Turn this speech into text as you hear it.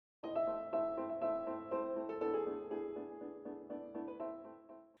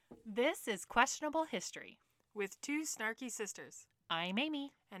This is Questionable History with two snarky sisters. I'm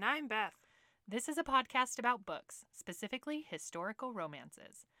Amy. And I'm Beth. This is a podcast about books, specifically historical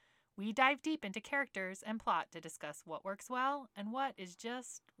romances. We dive deep into characters and plot to discuss what works well and what is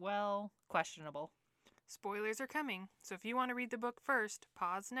just, well, questionable. Spoilers are coming, so if you want to read the book first,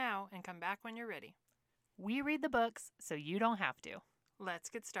 pause now and come back when you're ready. We read the books so you don't have to. Let's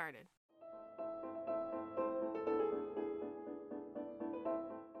get started.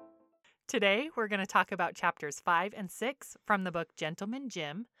 Today, we're going to talk about chapters 5 and 6 from the book Gentleman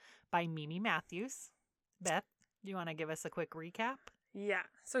Jim by Mimi Mathews. Beth, do you want to give us a quick recap? Yeah,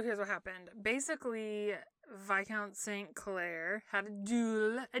 so here's what happened. Basically, Viscount St Clare had a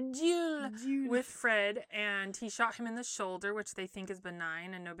duel with Fred, and he shot him in the shoulder, which they think is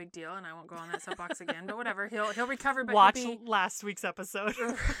benign and no big deal, and I won't go on that soapbox again, but whatever. He'll recover, but Watch last week's episode.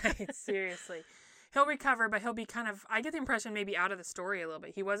 Right, seriously. He'll recover, but he'll be kind of, I get the impression, maybe out of the story a little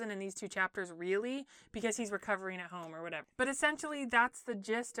bit. He wasn't in these two chapters really because he's recovering at home or whatever. But essentially, that's the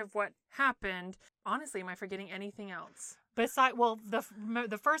gist of what happened. Honestly, am I forgetting anything else? Besides, well,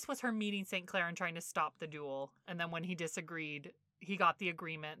 the first was her meeting St. Clare and trying to stop the duel. And then when he disagreed, he got the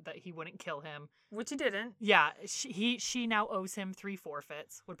agreement that he wouldn't kill him. Which he didn't. Yeah, she now owes him 3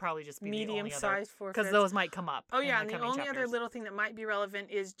 forfeits. Would probably just be medium-sized forfeits. Because those might come up. Oh, yeah, and the only other little thing that might be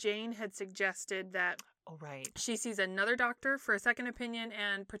relevant is Jane had suggested that she sees another doctor for a second opinion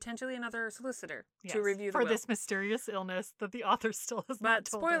and potentially another solicitor to review the will. For this mysterious illness that the author still has not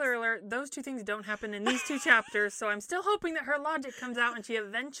told spoiler us. alert, those two things don't happen in these two chapters, so I'm still hoping that her logic comes out and she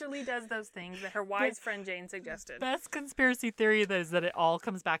eventually does those things that her wise friend Jane suggested. Best conspiracy theory is that it all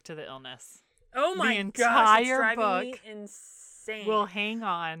comes back to the illness. Oh my gosh, it's driving me insane. We'll hang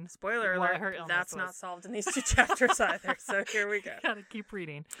on. Spoiler alert, that's not solved in these two chapters either, so here we go. Gotta keep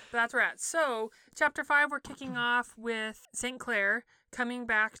reading. But that's where we're at. So, chapter 5, we're kicking off with St. Clare coming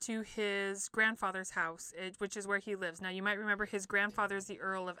back to his grandfather's house, which is where he lives. Now, you might remember his grandfather's the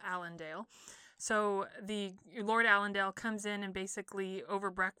Earl of Allendale. So, the Lord Allendale comes in and basically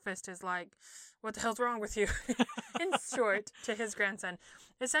over breakfast is like, what the hell's wrong with you? In short, to his grandson.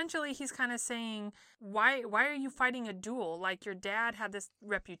 Essentially, he's kind of saying, why are you fighting a duel? Like, your dad had this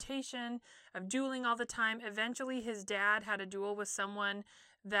reputation of dueling all the time. Eventually, his dad had a duel with someone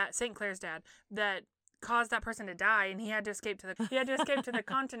St. Clare's dad, that caused that person to die, and he had to escape to the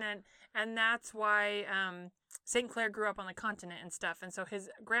continent, and that's why St. Clare grew up on the continent and stuff. And so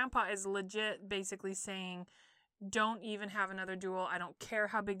his grandpa is legit basically saying, don't even have another duel. I don't care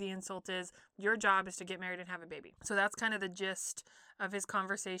how big the insult is. Your job is to get married and have a baby. So that's kind of the gist of his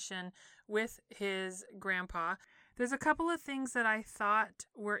conversation with his grandpa. There's a couple of things that I thought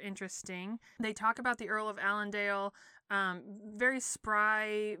were interesting. They talk about the Earl of Allendale, very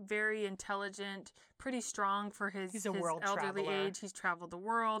spry, very intelligent, pretty strong for his elderly traveler. age. He's traveled the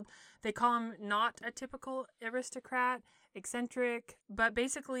world. They call him not a typical aristocrat, eccentric, but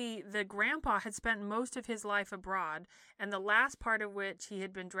basically the grandpa had spent most of his life abroad, and the last part of which he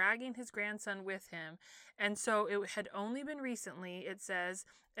had been dragging his grandson with him. And so it had only been recently, it says,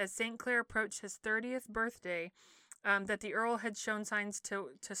 as St. Clare approached his 30th birthday, that the Earl had shown signs to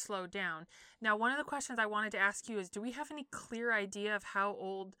slow down. Now, one of the questions I wanted to ask you is, do we have any clear idea of how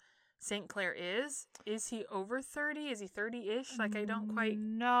old St. Clare is? Is he over 30? Is he 30-ish? Like, I don't quite...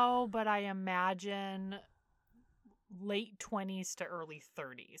 No, but I imagine late 20s to early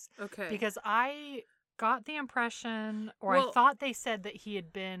 30s. Okay. Because I got the impression, I thought they said that he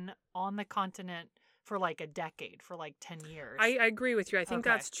had been on the continent for like a decade, for like 10 years. I agree with you. I think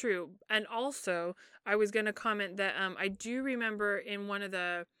that's true. And also, I was going to comment that I do remember in one of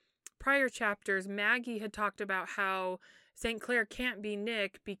the prior chapters, Maggie had talked about how St. Clare can't be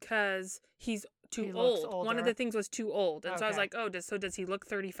Nick because he's too old. One of the things was too old. And so I was like, does he look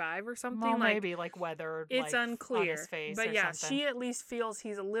 35 or something? Well, maybe like weathered. It's unclear. On his face but yeah, something. She at least feels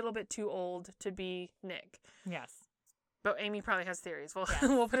he's a little bit too old to be Nick. Yes. But Amy probably has theories.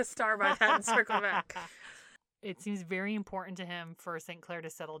 We'll put a star by that and circle back. It seems very important to him for St. Clare to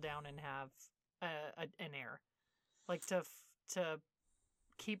settle down and have an heir. Like to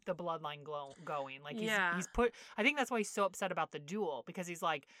keep the bloodline going. Like he's put. I think that's why he's so upset about the duel, because he's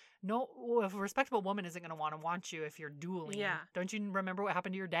like, no, if a respectable woman isn't going to want you if you're dueling. Yeah. Don't you remember what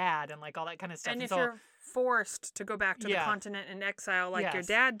happened to your dad and like all that kind of stuff? And if you're forced to go back to the continent in exile like your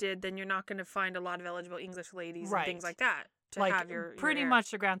dad did, then you're not going to find a lot of eligible English ladies and things like that. To have your pretty heir.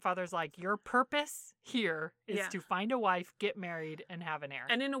 much the grandfather's like, your purpose here is to find a wife, get married, and have an heir.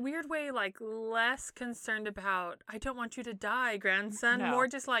 And in a weird way, like, less concerned about, I don't want you to die, grandson. No. More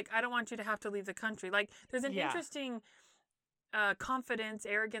just like, I don't want you to have to leave the country. Like, there's an interesting confidence,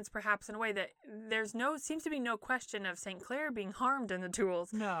 arrogance, perhaps, in a way that seems to be no question of St. Clare being harmed in the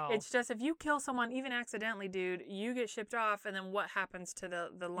duels. No. It's just, if you kill someone, even accidentally, dude, you get shipped off, and then what happens to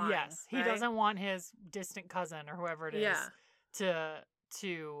the line? Yes. He right? doesn't want his distant cousin or whoever it is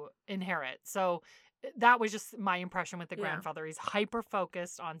to inherit. So that was just my impression with the grandfather. He's hyper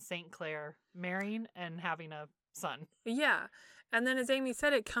focused on St. Clare marrying and having a son. Yeah. And then, as Amy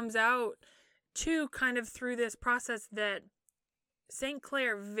said, it comes out too kind of through this process that St.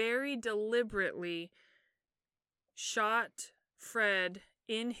 Clare very deliberately shot Fred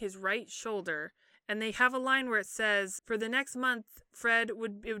in his right shoulder. And they have a line where it says, for the next month, it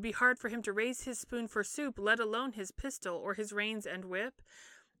would be hard for him to raise his spoon for soup, let alone his pistol or his reins and whip.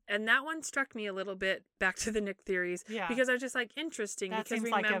 And that one struck me a little bit, back to the Nick theories, because I was just like, interesting. That because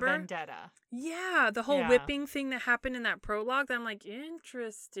seems remember, like a vendetta. Yeah, the whole whipping thing that happened in that prologue, I'm like,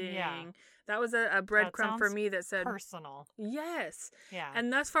 interesting. Yeah. That was a breadcrumb for me that said... personal. Yes. Yeah.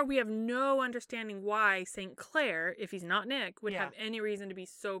 And thus far, we have no understanding why St. Clare, if he's not Nick, would have any reason to be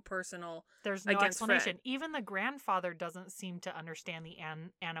so personal. There's no against explanation. Fred. Even the grandfather doesn't seem to understand the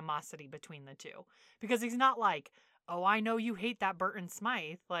animosity between the two. Because he's not like... oh, I know you hate that Burton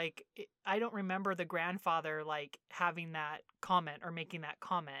Smythe. Like, I don't remember the grandfather, like, having that comment or making that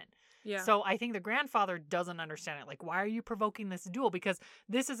comment. Yeah. So I think the grandfather doesn't understand it. Like, why are you provoking this duel? Because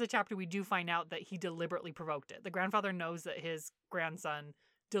this is a chapter we do find out that he deliberately provoked it. The grandfather knows that his grandson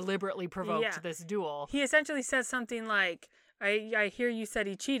deliberately provoked this duel. He essentially says something like, I hear you said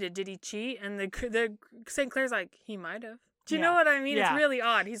he cheated. Did he cheat? And the St. Clare's like, he might have. Do you know what I mean? It's really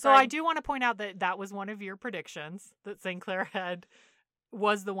odd. So I do want to point out that was one of your predictions, that St. Clare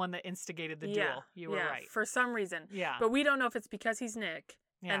was the one that instigated the duel. You were right. For some reason. Yeah. But we don't know if it's because he's Nick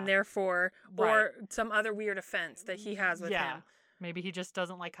and therefore, or some other weird offense that he has with him. Maybe he just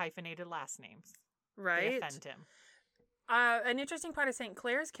doesn't like hyphenated last names. Right. They offend him. An interesting part of St.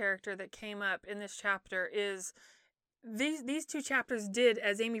 Clare's character that came up in this chapter is... These two chapters did,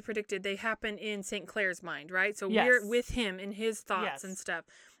 as Amy predicted, they happen in St. Clare's mind, right? So we're with him in his thoughts and stuff.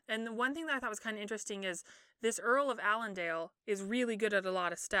 And the one thing that I thought was kind of interesting is this Earl of Allendale is really good at a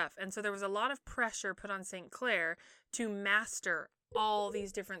lot of stuff. And so there was a lot of pressure put on St. Clare to master all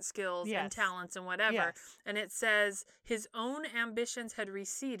these different skills and talents and whatever. Yes. And it says his own ambitions had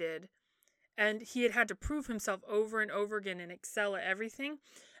receded and he had to prove himself over and over again and excel at everything.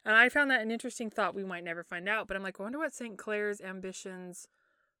 And I found that an interesting thought. We might never find out, but I'm like, I wonder what St. Clare's ambitions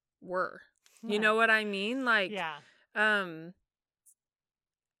were. You know what I mean? Like,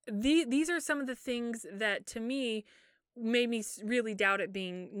 these are some of the things that, to me, made me really doubt it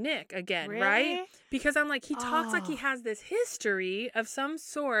being Nick again, right? Because I'm like, he talks like he has this history of some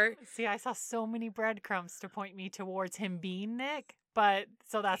sort. See, I saw so many breadcrumbs to point me towards him being Nick, but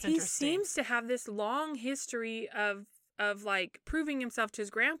so that's interesting. He seems to have this long history of like proving himself to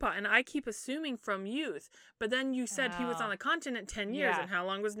his grandpa, and I keep assuming from youth, but then you said he was on the continent 10 years and how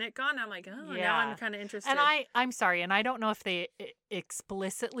long was Nick gone? I'm like, now I'm kind of interested. And I'm sorry, and I don't know if they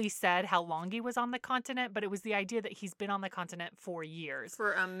explicitly said how long he was on the continent, but it was the idea that he's been on the continent for years.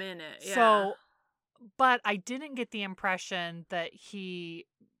 For a minute, So, but I didn't get the impression that he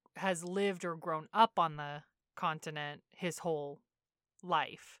has lived or grown up on the continent his whole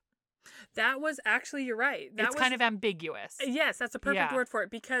life. That was actually, you're right. It's kind of ambiguous. Yes, that's a perfect word for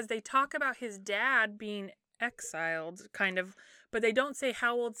it, because they talk about his dad being exiled, kind of, but they don't say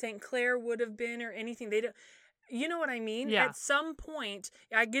how old St. Clare would have been or anything. They don't. You know what I mean? Yeah. At some point,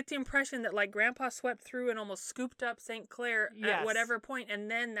 I get the impression that like Grandpa swept through and almost scooped up St. Clare at whatever point, and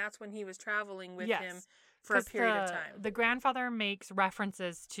then that's when he was traveling with him for a period of time. The grandfather makes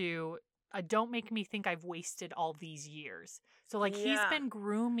references to, don't make me think I've wasted all these years. So, like, he's been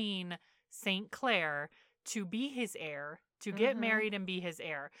grooming St. Clare to be his heir, to get married and be his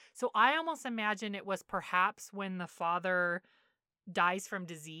heir. So I almost imagine it was perhaps when the father dies from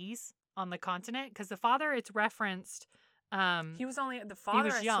disease on the continent. Because the father, it's referenced... he was only, the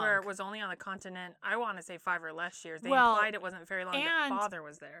father, I swear, was only on the continent, I want to say 5 or less years. They implied it wasn't very long that father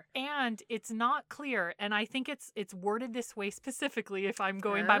was there. And it's not clear, and I think it's worded this way specifically, if I'm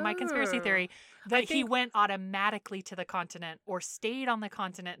going by my conspiracy theory, that he went automatically to the continent or stayed on the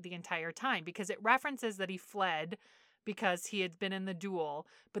continent the entire time, because it references that he fled because he had been in the duel,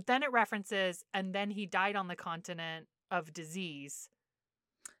 but then it references, and then he died on the continent of disease.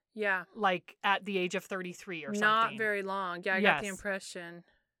 Yeah. Like at the age of 33 or something. Not very long. Yeah, I got the impression.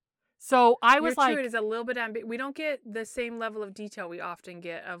 So I was like... It is a little bit we don't get the same level of detail we often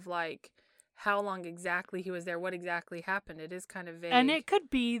get of like how long exactly he was there, what exactly happened. It is kind of vague. And it could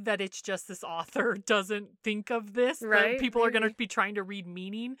be that it's just this author doesn't think of this. Right? People are going to be trying to read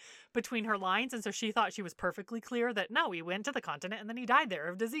meaning between her lines. And so she thought she was perfectly clear that, no, he went to the continent and then he died there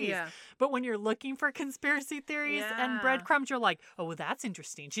of disease. Yeah. But when you're looking for conspiracy theories and breadcrumbs, you're like, oh, well, that's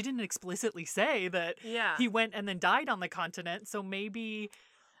interesting. She didn't explicitly say that he went and then died on the continent. So maybe...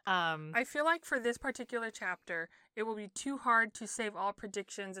 I feel like for this particular chapter, it will be too hard to save all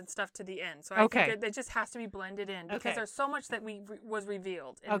predictions and stuff to the end. So I think it just has to be blended in because there's so much that was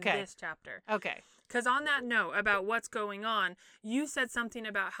revealed in this chapter. Okay. Because on that note about what's going on, you said something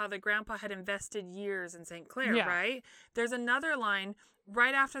about how the grandpa had invested years in St. Clare, right? There's another line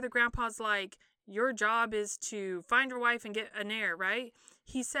right after the grandpa's like, your job is to find your wife and get an heir, right?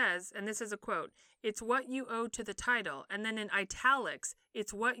 He says, and this is a quote, it's what you owe to the title. And then in italics,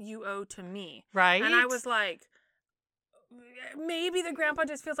 it's what you owe to me. Right. And I was like, maybe the grandpa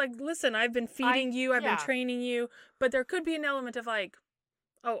just feels like, listen, I've been feeding you, I've been training you. But there could be an element of like,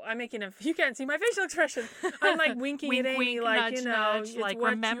 oh, I'm making you can't see my facial expression. I'm like winking at Amy, wink, like, nudge, you know, nudge, like,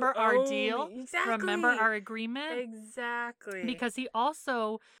 remember our deal? Exactly. Remember our agreement? Exactly. Because he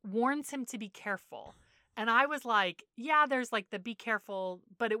also warns him to be careful. And I was like, yeah, there's like the be careful,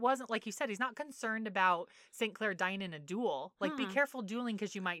 but it wasn't like you said, he's not concerned about St. Clare dying in a duel. Like, be careful dueling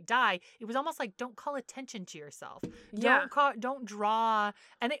because you might die. It was almost like, don't call attention to yourself. Yeah. Don't draw.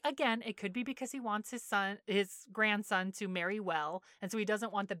 And again, it could be because he wants his grandson to marry well. And so he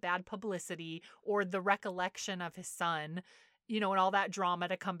doesn't want the bad publicity or the recollection of his son, you know, and all that drama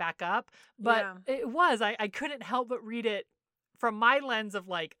to come back up. But I couldn't help but read it from my lens of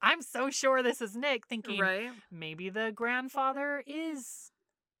like, I'm so sure this is Nick, thinking maybe the grandfather is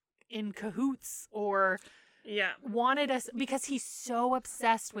in cahoots or wanted us because he's so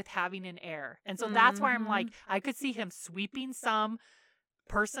obsessed with having an heir. And so that's why I'm like, I could see him sweeping some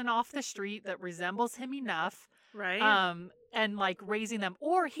person off the street that resembles him enough. Right. And like raising them.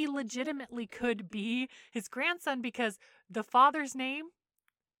 Or he legitimately could be his grandson because the father's name,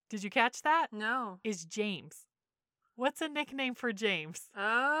 did you catch that? No. Is James. What's a nickname for James?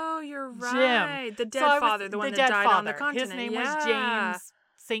 Oh, you're right. Jim. The dead father, the one that died on the continent. His name was James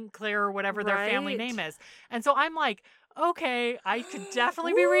St. Clare or whatever their family name is. And so I'm like, okay, I could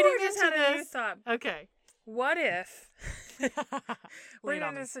definitely be reading into this. Thought. Okay. What if... We're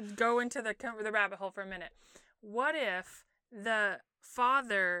going to just go into the rabbit hole for a minute. What if the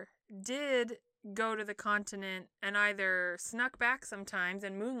father did go to the continent and either snuck back sometimes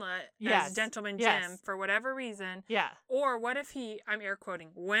and moonlit as Gentleman Jim for whatever reason. Yeah. Or what if he, I'm air quoting,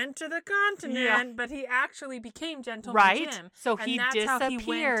 went to the continent, but he actually became Gentleman Jim. So he disappeared. How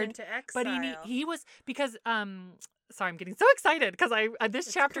he went into exile. But he was, because, sorry, I'm getting so excited because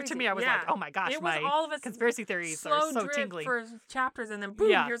this chapter crazy. To me, I was like, oh my gosh, it was all of conspiracy theories are so tingly. For chapters and then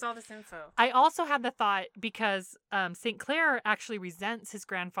boom, here's all this info. I also had the thought because St. Clare actually resents his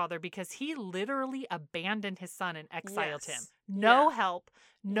grandfather because he literally abandoned his son and exiled him. No help,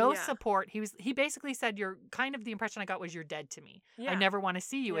 no support. He basically said, "You're kind of the impression I got was you're dead to me. I never want to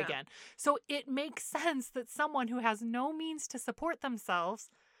see you again." So it makes sense that someone who has no means to support themselves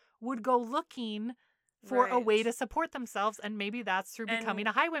would go looking for a way to support themselves, and maybe that's through becoming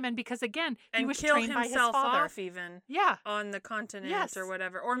a highwayman because again, he was trained by his father. Off even on the continent or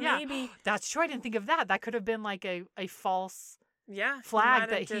whatever. Or maybe that's true. I didn't think of that. That could have been like a false flag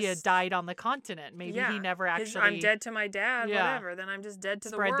that he had died on the continent. Maybe he never actually I'm dead to my dad, whatever. Then I'm just dead to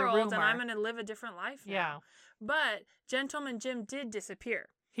the world and I'm gonna live a different life now. Yeah. But Gentleman Jim did disappear.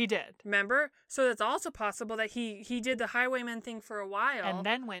 He did. Remember? So it's also possible that he did the highwayman thing for a while. And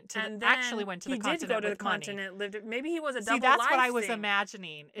then went to the continent. He did go to the continent, maybe he was a double life. See, that's what I was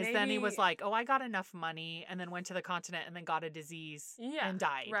imagining. Then he was like, oh, I got enough money, and then went to the continent and then got a disease and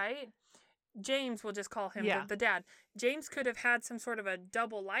died. Right? James, we'll just call him the dad. James could have had some sort of a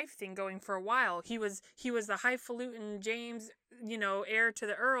double life thing going for a while. He was the highfalutin James, heir to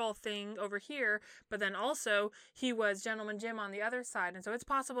the Earl thing over here, but then also he was Gentleman Jim on the other side. And so it's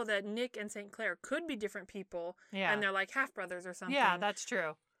possible that Nick and St. Clare could be different people and they're like half brothers or something. Yeah, that's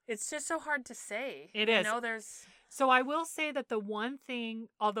true. It's just so hard to say. It is. There's... So I will say that the one thing,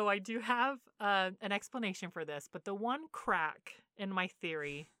 although I do have an explanation for this, but the one crack in my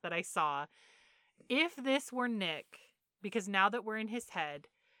theory that I saw, if this were Nick, because now that we're in his head,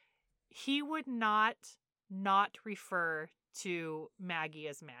 he would not refer to Maggie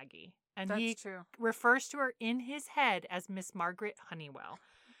as Maggie. And that's he true. Refers to her in his head as Miss Margaret Honeywell.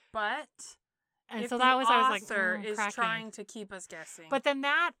 But... And if so that was, I was like, author is trying to keep us guessing. But then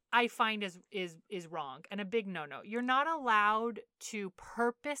that I find is wrong and a big no-no. You're not allowed to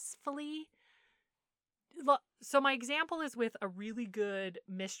purposefully So my example is with a really good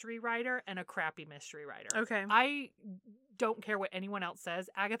mystery writer and a crappy mystery writer. Okay. I don't care what anyone else says.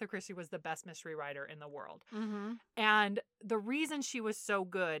 Agatha Christie was the best mystery writer in the world. Mm-hmm. And the reason she was so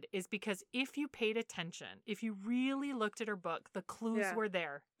good is because if you paid attention, if you really looked at her book, the clues were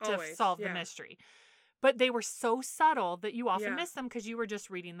there to solve the mystery. But they were so subtle that you often miss them because you were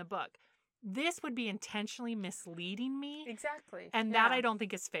just reading the book. This would be intentionally misleading me. Exactly. And that I don't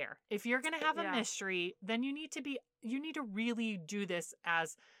think is fair. If you're going to have a mystery, then you need to really do this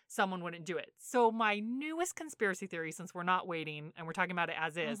as someone wouldn't do it. So my newest conspiracy theory, since we're not waiting and we're talking about it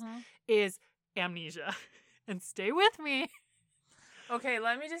as is amnesia. And stay with me. Okay,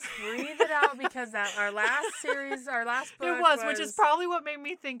 let me just breathe it out because our last book it was, which is probably what made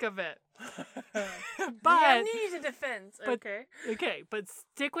me think of it. But amnesia defense. Okay, but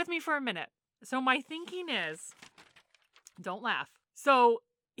stick with me for a minute. So my thinking is, don't laugh. So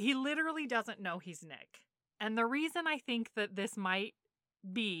he literally doesn't know he's Nick. And the reason I think that this might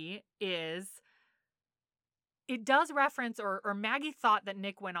be is it does reference, or Maggie thought that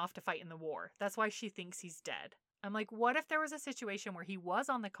Nick went off to fight in the war. That's why she thinks he's dead. I'm like, what if there was a situation where he was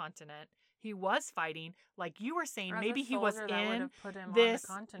on the continent, he was fighting, like you were saying, maybe he was in this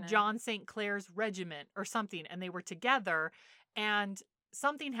John St. Clare's regiment or something, and they were together, and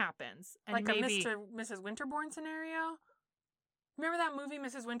something happens. And like maybe a Mrs. Winterbourne scenario? Remember that movie,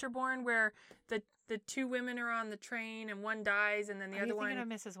 Mrs. Winterbourne, where the two women are on the train and one dies and then the other one... Are you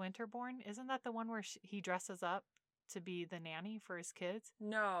thinking of Mrs. Winterbourne? Isn't that the one where he dresses up to be the nanny for his kids?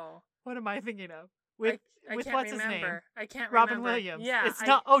 No. What am I thinking of? With can't what's remember. His name? I can't Robin remember. Williams. Yeah. It's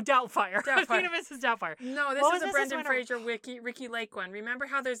not. Oh, Doubtfire. Doubtfire. I'm thinking of Mrs. Doubtfire. No, this is a Brendan Fraser, Ricky Lake one. Remember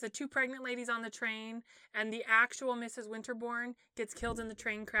how there's the two pregnant ladies on the train and the actual Mrs. Winterbourne gets killed in the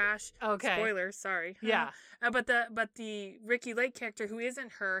train crash? Okay. Spoilers, sorry. Yeah. But the Ricky Lake character, who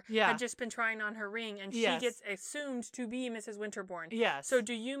isn't her, had just been trying on her ring, and she gets assumed to be Mrs. Winterbourne. Yes. So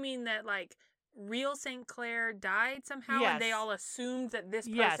do you mean that, like, real St. Clare died somehow and they all assumed that this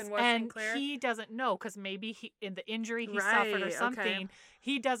person was St. Clare? And he doesn't know because maybe in the injury he suffered or something,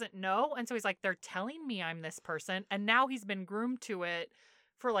 he doesn't know. And so he's like, they're telling me I'm this person. And now he's been groomed to it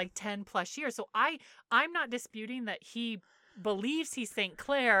for like 10 plus years. So I'm not disputing that he believes he's St.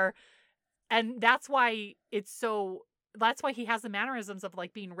 Clare. And that's why that's why he has the mannerisms of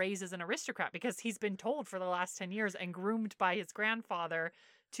like being raised as an aristocrat, because he's been told for the last 10 years and groomed by his grandfather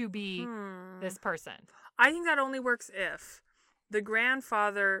to be this person. I think that only works if the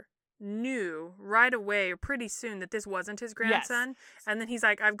grandfather knew right away or pretty soon that this wasn't his grandson. Yes. And then he's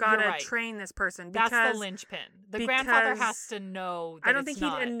like, I've got to train this person. That's the linchpin. The grandfather has to know that I don't think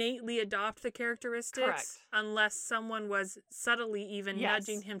he'd innately adopt the characteristics unless someone was subtly even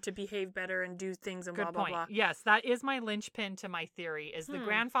nudging him to behave better and do things and blah, blah, blah. Yes, that is my linchpin to my theory, is the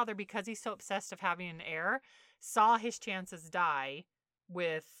grandfather, because he's so obsessed of having an heir, saw his chances die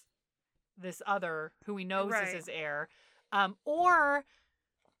with this other who he knows is his heir. Or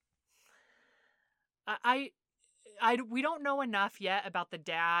we don't know enough yet about the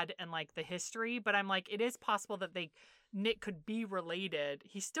dad and like the history, but I'm like, it is possible that Nick could be related.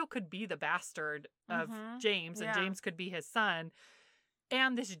 He still could be the bastard of James, and James could be his son.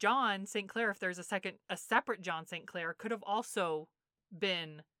 And this John St. Clare, if there's a separate John St. Clare, could have also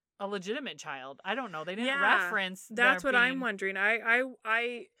been a legitimate child. I don't know. They didn't reference. That's what I'm wondering.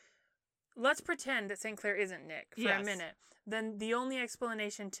 I let's pretend that St. Clare isn't Nick for a minute. Then the only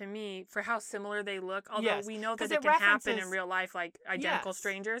explanation to me for how similar they look, although we know that it can happen in real life, like identical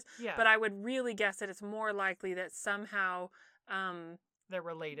strangers, but I would really guess that it's more likely that somehow they're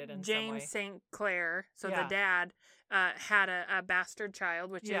related in James some way. St. Clare, so the dad, had a bastard child,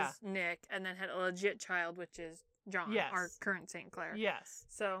 which is Nick, and then had a legit child, which is John, our current St. Clare. Yes.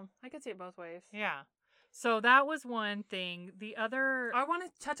 So I could see it both ways. Yeah. So that was one thing. The other... I want to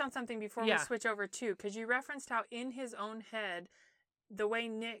touch on something before we switch over too, because you referenced how in his own head, the way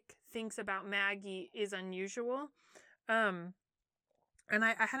Nick thinks about Maggie is unusual. And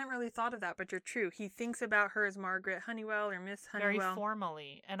I hadn't really thought of that, but you're true. He thinks about her as Margaret Honeywell or Miss Honeywell. Very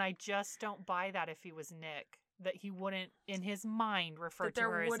formally. And I just don't buy that if he was Nick, that he wouldn't, in his mind, refer to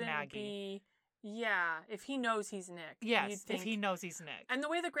her as Maggie. If he knows he's Nick. Yes, if he knows he's Nick. And the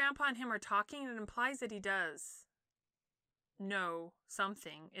way the grandpa and him are talking, it implies that he does know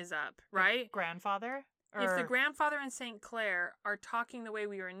something is up, right? The grandfather? If the grandfather and St. Clare are talking the way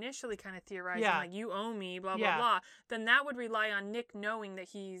we were initially kind of theorizing, like, you owe me, blah, blah, blah, then that would rely on Nick knowing that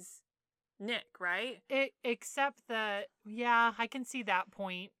he's Nick, right? Except that, I can see that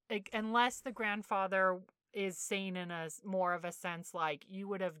point. Unless the grandfather is saying in a more of a sense like, you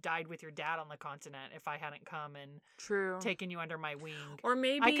would have died with your dad on the continent if I hadn't come and taken you under my wing. Or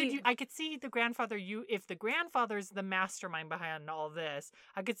maybe I could see the grandfather, if the grandfather's the mastermind behind all this,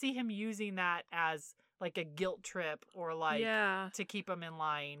 I could see him using that as like a guilt trip or like to keep him in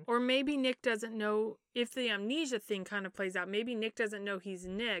line. Or maybe Nick doesn't know, if the amnesia thing kind of plays out, maybe Nick doesn't know he's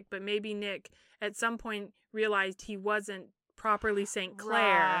Nick, but maybe Nick at some point realized he wasn't properly St.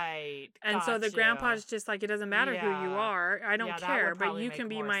 Clair. Right. And so the grandpa's just like, it doesn't matter who you are. I don't care, but you can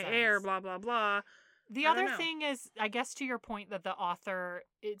be my heir, blah, blah, blah. The other thing is, I guess to your point that the author,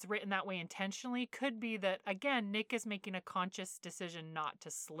 it's written that way intentionally, could be that, again, Nick is making a conscious decision not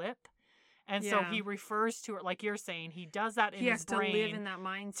to slip. And so he refers to it, like you're saying, he does that in his brain. He has to live in that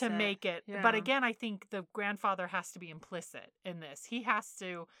mindset. To make it. Yeah. But again, I think the grandfather has to be implicit in this. He has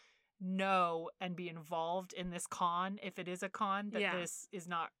to know and be involved in this con, if it is a con, that this is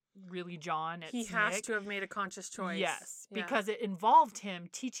not really John. It's he has Nick. To have made a conscious choice. Yes, because it involved him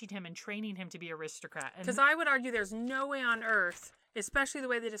teaching him and training him to be aristocrat. Because I would argue there's no way on earth, especially the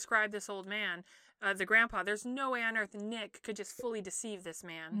way they describe this old man, the grandpa, there's no way on earth Nick could just fully deceive this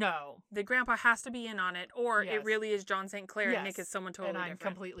man. No. The grandpa has to be in on it, or it really is John St. Clair and Nick is someone totally different. And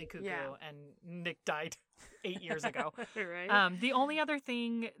I'm completely cuckoo, and Nick died 8 years ago. Right. The only other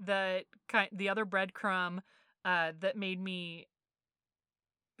thing that, the other breadcrumb that made me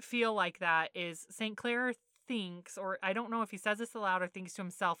feel like that is St. Clair thinks, or I don't know if he says this aloud or thinks to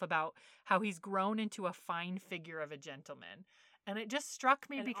himself about how he's grown into a fine figure of a gentleman. And it just struck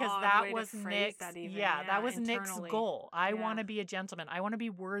me because that was Nick's, that was Nick's goal. I want to be a gentleman. I want to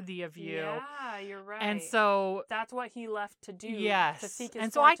be worthy of you. Yeah, you're right. And so that's what he left to do. Yes. To seek his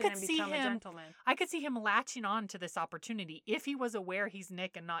and so I fortune could and see become him, a gentleman. I could see him latching on to this opportunity if he was aware he's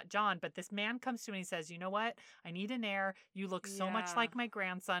Nick and not John. But this man comes to him and he says, you know what? I need an heir. You look so much like my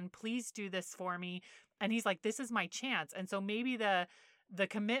grandson. Please do this for me. And he's like, this is my chance. And so maybe the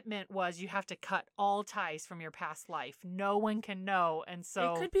commitment was you have to cut all ties from your past life. No one can know. And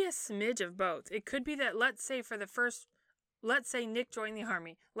so it could be a smidge of both. It could be that, let's say Nick joined the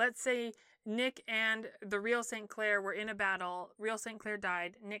army. Let's say Nick and the real St. Clair were in a battle. Real St. Clair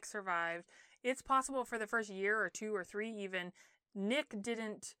died. Nick survived. It's possible for the first year or 2 or 3 even, Nick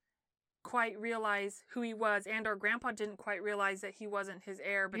didn't quite realize who he was, and our grandpa didn't quite realize that he wasn't his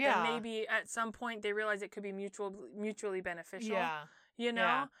heir. But then maybe at some point they realized it could be mutually beneficial. Yeah. You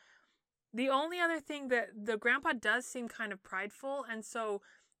know, the only other thing that the grandpa does seem kind of prideful. And so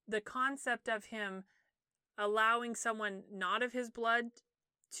the concept of him allowing someone not of his blood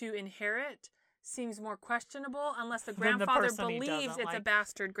to inherit seems more questionable unless the grandfather believes it's a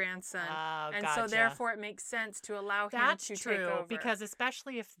bastard grandson. And so therefore it makes sense to allow him to take over. Because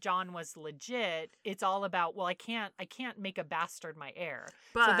especially if John was legit, it's all about, well, I can't make a bastard my heir.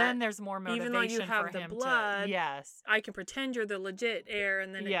 But so then there's more motivation even though you have for the him blood, to I can pretend you're the legit heir,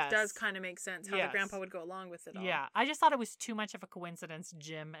 and then it does kind of make sense how the grandpa would go along with it all. Yeah, I just thought it was too much of a coincidence,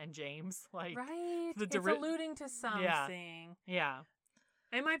 Jim and James. Like, right? It's alluding to something. Yeah.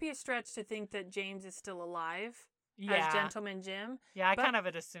 It might be a stretch to think that James is still alive as Gentleman Jim. Yeah, I kind of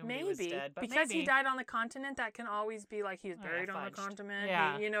had assumed he was dead. But because he died on the continent, that can always be like he was buried on the continent.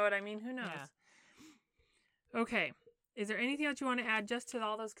 Yeah. You know what I mean? Who knows? Yeah. Okay. Is there anything else you want to add just to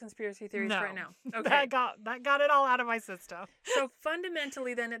all those conspiracy theories right now? Okay. that got it all out of my system. So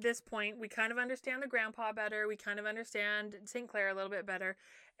fundamentally then at this point, we kind of understand the grandpa better. We kind of understand St. Clair a little bit better.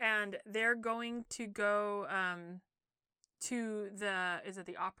 And they're going to go... to is it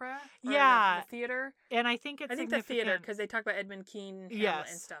the opera? Or the theater? And I think the theater, because they talk about Edmund Kean, Hamlet,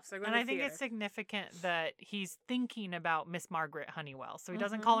 and stuff. So and I think it's significant that he's thinking about Miss Margaret Honeywell. So he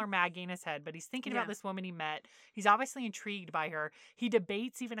doesn't call her Maggie in his head, but he's thinking about this woman he met. He's obviously intrigued by her. He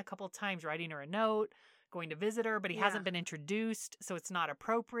debates even a couple of times writing her a note, going to visit her, but he hasn't been introduced, so it's not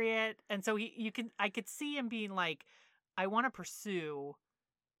appropriate. And so I could see him being like, I want to pursue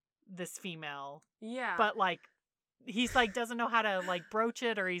this female. Yeah. But like, he's like doesn't know how to like broach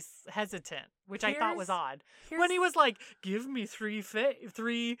it, or he's hesitant, which I thought was odd. When he was like, "Give me 3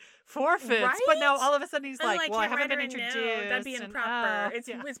 forfeits," right? but now all of a sudden he's like, "Well, I haven't been introduced." That'd be improper.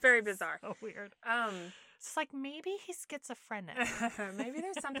 It's very bizarre. So weird. It's like maybe he's schizophrenic. Maybe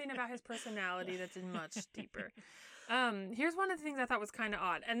there's something about his personality that's much deeper. Here's one of the things I thought was kind of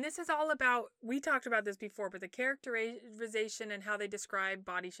odd. And this is all about, we talked about this before, but the characterization and how they describe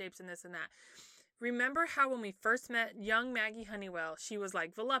body shapes and this and that. Remember how when we first met young Maggie Honeywell, she was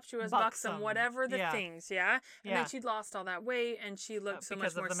like voluptuous, buxom, whatever the things, And then she'd lost all that weight, and she looked so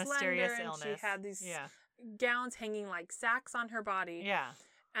much more slender, and she had these gowns hanging like sacks on her body. Yeah.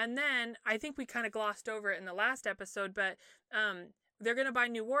 And then, I think we kind of glossed over it in the last episode, but they're going to buy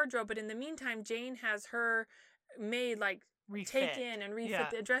new wardrobe, but in the meantime, Jane has her maid like take in and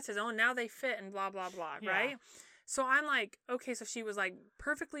refit the dresses. Oh, now they fit and blah, blah, blah, right? So I'm like, okay, so she was like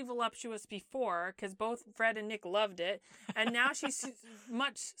perfectly voluptuous before because both Fred and Nick loved it. And now she's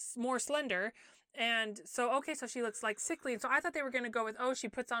much more slender. And so, okay, so she looks like sickly. And so I thought they were going to go with, oh, she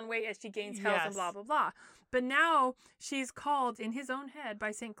puts on weight as she gains health and blah, blah, blah. But now she's called in his own head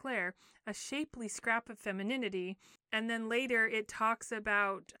by St. Clare a shapely scrap of femininity. And then later it talks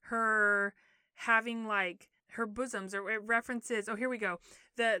about her having like her bosoms, or it references, oh, here we go,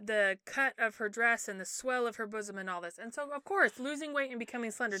 the cut of her dress and the swell of her bosom and all this. And so, of course, losing weight and becoming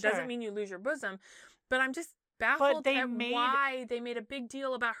slender doesn't mean you lose your bosom. But I'm just baffled at why they made a big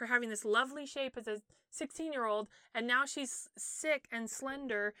deal about her having this lovely shape as a 16-year-old, and now she's sick and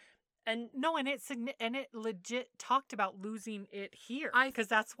slender. And it legit talked about losing it here, because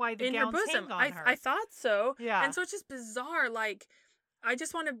that's why the gown's hanged on her. I thought so. Yeah. And so it's just bizarre. Like, I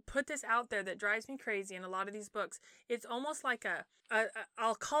just want to put this out there that drives me crazy in a lot of these books. It's almost like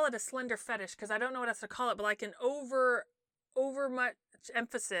I'll call it a slender fetish, because I don't know what else to call it, but like an over much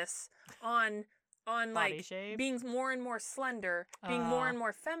emphasis on like shape. Being more and more slender, being more and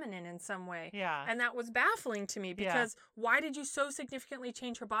more feminine in some way. Yeah. And that was baffling to me, because why did you so significantly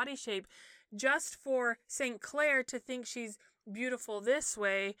change her body shape just for St. Clare to think she's beautiful this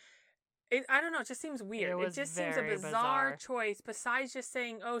way? I don't know. It just seems weird. It just seems a bizarre choice, besides just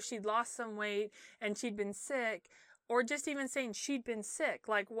saying, oh, she'd lost some weight and she'd been sick, or just even saying she'd been sick.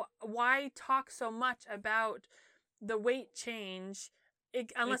 Like, why talk so much about the weight change?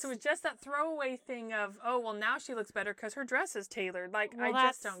 Unless it was just that throwaway thing of, oh, well, now she looks better because her dress is tailored. Like, I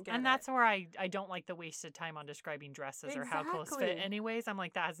just don't get it. And that's where I don't like the wasted time on describing dresses or how clothes fit. Anyways, I'm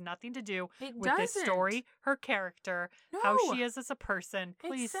like, that has nothing to do with this story, her character, how she is as a person.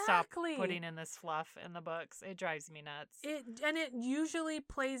 Please stop putting in this fluff in the books. It drives me nuts. It usually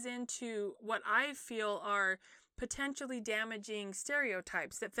plays into what I feel are potentially damaging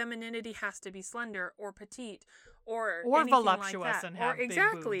stereotypes, that femininity has to be slender or petite or voluptuous like and have big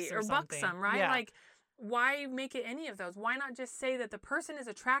boobs or buxom, right? Yeah. Like, why make it any of those? Why not just say that the person is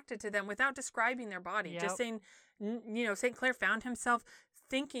attracted to them without describing their body? Just saying, St. Clare found himself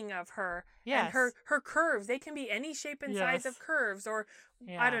thinking of her and her curves. They can be any shape and size of curves, or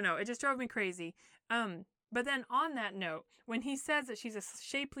I don't know. It just drove me crazy. But then on that note, when he says that she's a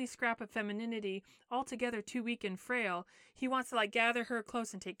shapely scrap of femininity, altogether too weak and frail, he wants to like gather her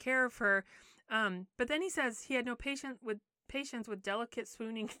close and take care of her. But then he says he had no patience with delicate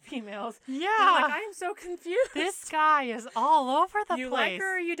swooning females. Yeah. I'm like, I am so confused. This guy is all over the place. You like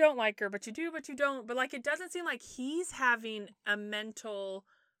her or you don't like her, but you do, but you don't. But like, it doesn't seem like he's having a mental...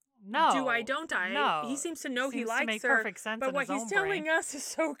 No. Do I, don't I? No. He seems to know he likes to make her. Perfect sense but what he's telling us is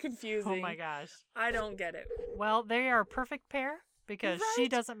so confusing. Oh my gosh. I don't get it. Well, they are a perfect pair, because she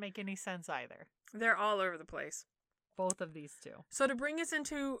doesn't make any sense either. They're all over the place. Both of these two. So to bring us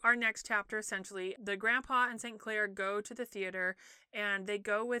into our next chapter, essentially, the grandpa and St. Clare go to the theater, and they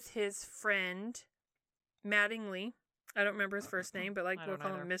go with his friend, Mattingly. I don't remember his first name, but we'll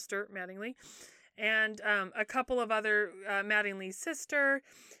call him Mr. Mattingly. And a couple of other, Mattingly's sister,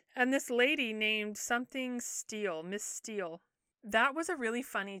 and this lady named something Steele, Miss Steele. That was a really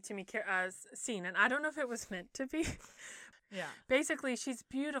funny to me scene, and I don't know if it was meant to be. Yeah. Basically, she's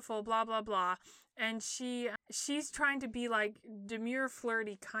beautiful, blah, blah, blah. And she's trying to be like demure,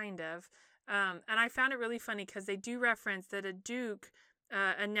 flirty, kind of. And I found it really funny because they do reference that a duke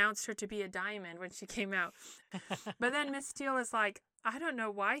announced her to be a diamond when she came out. But then Miss Steele is like, I don't know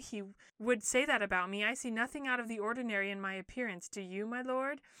why he would say that about me. I see nothing out of the ordinary in my appearance. Do you, my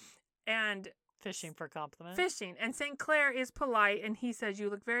lord? And... Fishing for compliments. Fishing. And St. Clare is polite, and he says, you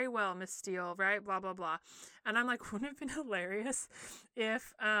look very well, Miss Steele, right? Blah, blah, blah. And I'm like, wouldn't it have been hilarious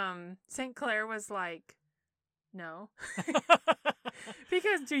if St. Clare was like, no.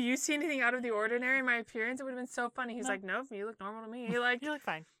 Because do you see anything out of the ordinary in my appearance? It would have been so funny. He's like, no, you look normal to me. You look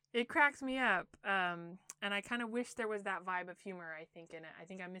fine. It cracks me up. And I kind of wish there was that vibe of humor, I think, in it. I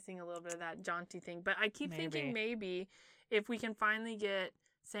think I'm missing a little bit of that jaunty thing. But I keep thinking maybe if we can finally get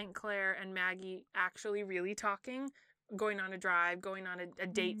St. Clare and Maggie actually really talking, going on a drive, going on a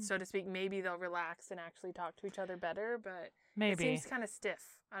date, so to speak, maybe they'll relax and actually talk to each other better. But it seems kind of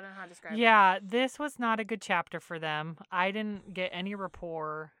stiff. I don't know how to describe it. Yeah, this was not a good chapter for them. I didn't get any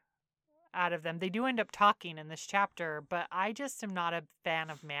rapport out of them. They do end up talking in this chapter, but I just am not a fan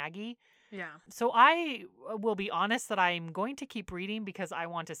of Maggie. Yeah. So I will be honest that I'm going to keep reading because I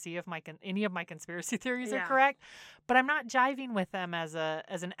want to see if any of my conspiracy theories are correct. But I'm not jiving with them as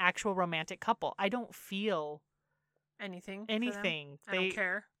an actual romantic couple. I don't feel anything. I don't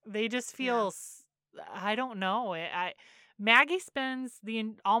care. They just feel. I don't know. Maggie spends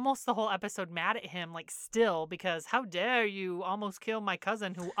almost the whole episode mad at him, like, still, because how dare you almost kill my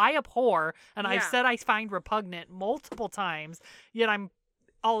cousin who I abhor, and I've said I find repugnant multiple times, yet I'm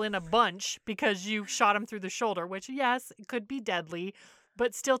all in a bunch because you shot him through the shoulder, which, yes, it could be deadly,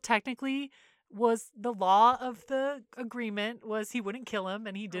 but still technically was the law of the agreement was he wouldn't kill him,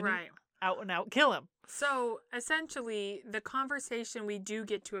 and he didn't out and out kill him. So, essentially, the conversation we do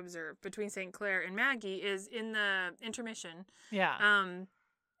get to observe between St. Clare and Maggie is in the intermission. Yeah.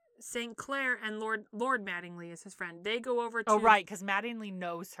 St. Clare and Lord Mattingly is his friend. They go over to... Oh, right, because Mattingly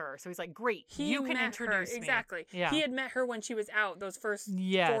knows her. So he's like, great, you can introduce me. Exactly. Yeah. He had met her when she was out those first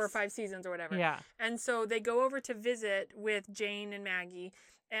 4 or 5 seasons or whatever. Yeah. And so they go over to visit with Jane and Maggie.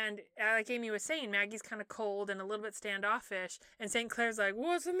 And like Amy was saying, Maggie's kind of cold and a little bit standoffish. And St. Clair's like,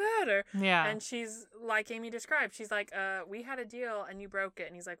 what's the matter? Yeah. And she's, like Amy described, she's like, we had a deal and you broke it.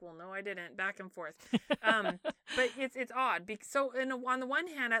 And he's like, well, no, I didn't. Back and forth. But it's odd. So on the one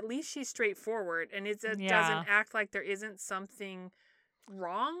hand, at least she's straightforward. And it doesn't act like there isn't something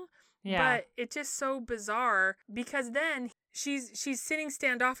wrong. Yeah. But it's just so bizarre because then she's sitting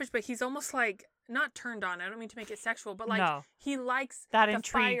standoffish, but he's almost like... not turned on. I don't mean to make it sexual, but like he likes that the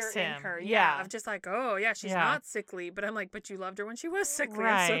intrigues fire him. in her. Yeah, of just like, oh yeah, she's not sickly, but I'm like, but you loved her when she was sickly.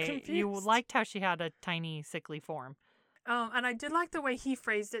 Right. I'm so confused. You liked how she had a tiny sickly form. And I did like the way he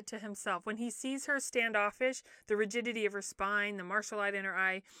phrased it to himself. When he sees her standoffish, the rigidity of her spine, the martial light in her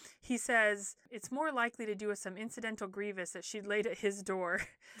eye, he says, it's more likely to do with some incidental grievous that she'd laid at his door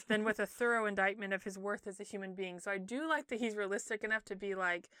than with a thorough indictment of his worth as a human being. So I do like that he's realistic enough to be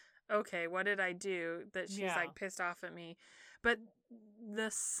like, okay, what did I do that she's like pissed off at me? But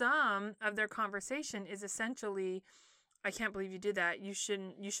the sum of their conversation is essentially, I can't believe you did that. You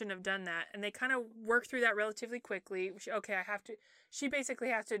shouldn't have done that. And they kind of work through that relatively quickly. She basically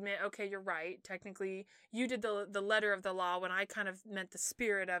has to admit, okay, you're right. Technically, you did the letter of the law when I kind of meant the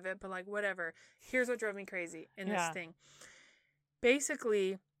spirit of it, but like, whatever. Here's what drove me crazy in this thing.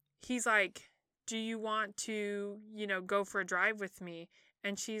 Basically, he's like, do you want to, go for a drive with me?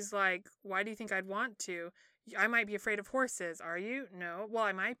 And she's like, why do you think I'd want to? I might be afraid of horses. Are you? No. Well,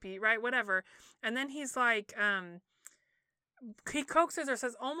 I might be. Right? Whatever. And then he's like, he coaxes her,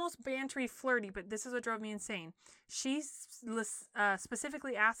 says almost bantery, flirty, but this is what drove me insane. She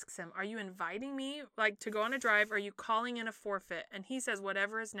specifically asks him, are you inviting me to go on a drive? Or are you calling in a forfeit? And he says,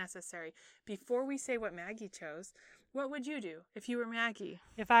 whatever is necessary. Before we say what Maggie chose, what would you do if you were Maggie?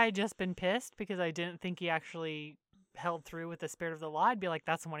 If I had just been pissed because I didn't think he actually held through with the spirit of the law, I'd be like,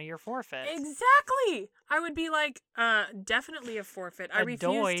 that's one of your forfeits. Exactly. I would be like, definitely a forfeit. I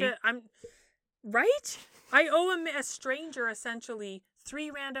refuse to. Right? I owe a stranger essentially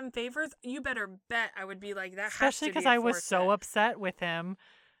 3 random favors. You better bet I would be like that. Especially because I was so upset with him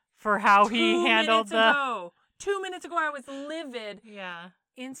for how he handled 2 minutes ago, I was livid. Yeah.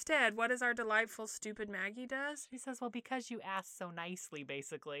 Instead, what does our delightful, stupid Maggie does? She says, well, because you asked so nicely,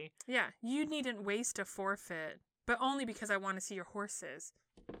 basically. Yeah. You needn't waste a forfeit. But only because I want to see your horses.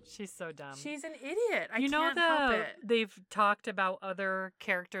 She's so dumb. She's an idiot. I can't help it. They've talked about other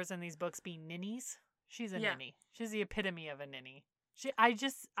characters in these books being ninnies. She's a ninny. She's the epitome of a ninny.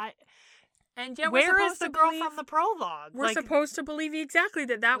 And yet where is the girl from the prologue? We're supposed to believe exactly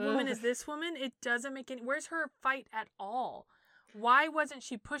that woman is this woman. It doesn't make any... Where's her fight at all? Why wasn't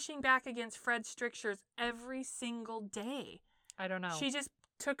she pushing back against Fred's strictures every single day? I don't know. She just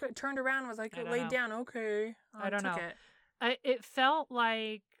turned around and was like, laid down. Okay. I don't know. It felt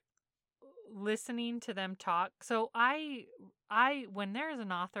like listening to them talk. So when there is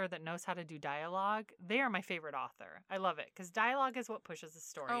an author that knows how to do dialogue, they are my favorite author. I love it because dialogue is what pushes the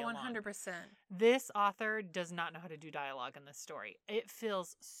story along. 100%. This author does not know how to do dialogue in this story. It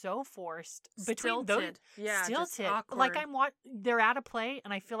feels so forced. Stilted. Yeah, stilted. Awkward. Like they're at a play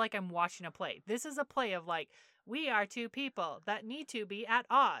and I feel like I'm watching a play. This is a play of like, we are 2 people that need to be at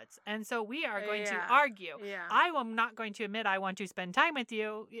odds. And so we are going to argue. Yeah. I am not going to admit I want to spend time with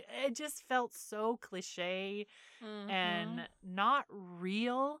you. It just felt so cliche and not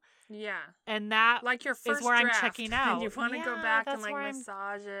real. Yeah. And that like your first is where draft, I'm checking out. And you want to go back and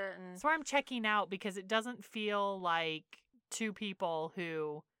massage it. That's where I'm checking out because it doesn't feel like 2 people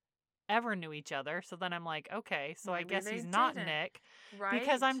who ever knew each other. So then I'm like, okay, so maybe I guess he's not Nick. Right.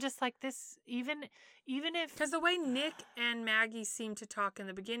 Because I'm just like this, even if... Because the way Nick and Maggie seemed to talk in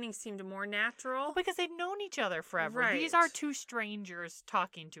the beginning seemed more natural. Well, because they've known each other forever. Right. These are 2 strangers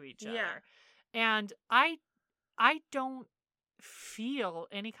talking to each other. Yeah. And I don't feel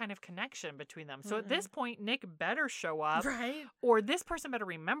any kind of connection between them. So at this point, Nick better show up. Right. Or this person better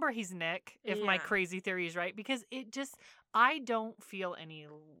remember he's Nick, if my crazy theory is right. Because I don't feel any...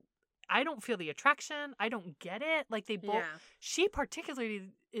 I don't feel the attraction. I don't get it. Like they both, she particularly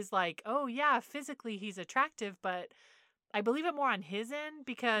is like, oh yeah, physically he's attractive, but I believe it more on his end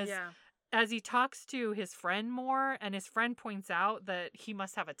because as he talks to his friend more, and his friend points out that he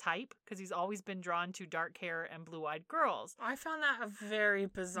must have a type because he's always been drawn to dark hair and blue-eyed girls. I found that a very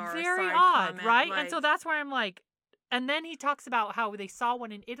bizarre, very side odd, comment, right? Like... And so that's where I'm like, and then he talks about how they saw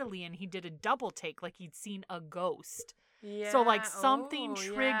one in Italy and he did a double take, like he'd seen a ghost. Yeah. So like something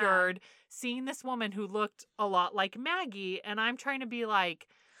triggered seeing this woman who looked a lot like Maggie, and I'm trying to be like,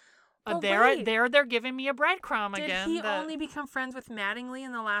 they're giving me a breadcrumb again. Did he only become friends with Mattingly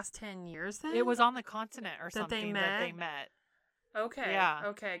in the last 10 years then? It was on the continent or something that they met. Okay. Yeah.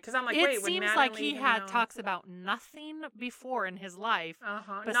 Okay. Because I'm like, it seems like he had talks about nothing before in his life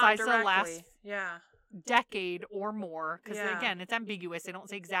besides the last decade or more. Because again, it's ambiguous. They don't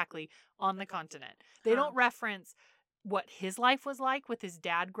say exactly on the continent. They don't reference what his life was like with his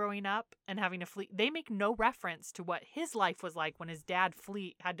dad growing up and having to flee. They make no reference to what his life was like when his dad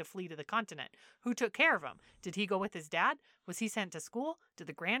had to flee to the continent. Who took care of him? Did he go with his dad? Was he sent to school? Did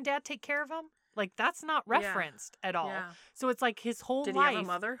the granddad take care of him? Like, that's not referenced at all. Yeah. So it's like his whole life. Did he have a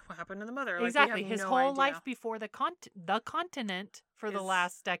mother? What happened to the mother? Exactly. His whole life before the continent for the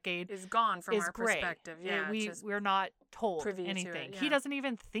last decade is gone from our perspective. Yeah, we're not told anything. He doesn't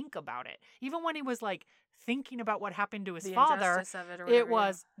even think about it. Even when he was like thinking about what happened to his father, it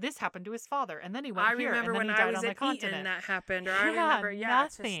was this happened to his father, and then he went here, and then he died on the continent. That happened, or I remember, nothing.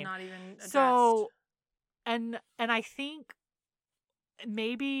 It's just not even addressed. So, and I think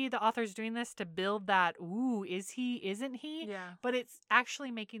maybe the author's doing this to build that, ooh, is he, isn't he? Yeah. But it's actually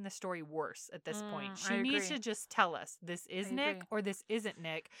making the story worse at this point. She needs to just tell us this is Nick or this isn't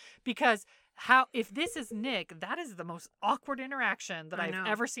Nick, because if this is Nick, that is the most awkward interaction that I've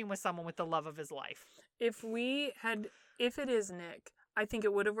ever seen with someone with the love of his life. If it is Nick, I think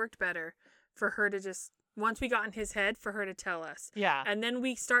it would have worked better for her to just, once we got in his head, for her to tell us. Yeah. And then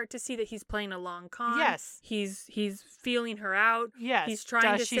we start to see that he's playing a long con. Yes. He's feeling her out. Yes. He's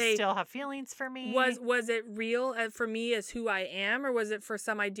trying to say, does she still have feelings for me? Was it real for me as who I am, or was it for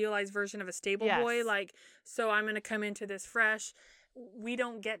some idealized version of a stable boy? Like, so I'm going to come into this fresh. We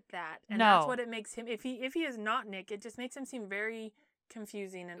don't get that. And that's what it makes him, if he is not Nick, it just makes him seem very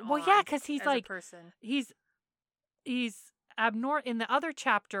confusing and odd. Because he's like, he's abnormal. In the other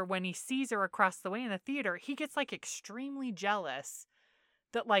chapter, when he sees her across the way in the theater, he gets like extremely jealous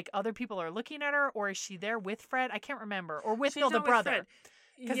that like other people are looking at her, or is she there with Fred? I can't remember. Or with the brother.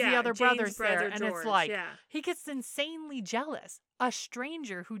 Because the other brother's there, and George, it's like, he gets insanely jealous. A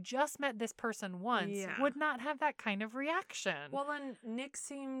stranger who just met this person once would not have that kind of reaction. Well, then Nick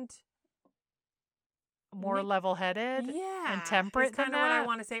seemed more level-headed and temperate than that. Kind of what I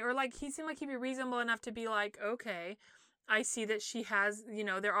want to say. Or like, he seemed like he'd be reasonable enough to be like, okay, I see that she has,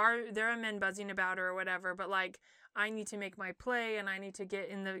 there are men buzzing about her or whatever, but like, I need to make my play and I need to get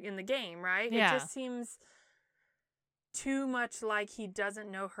in the game, right? Yeah. It just seems too much like he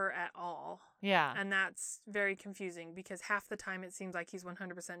doesn't know her at all. Yeah. And that's very confusing, because half the time it seems like he's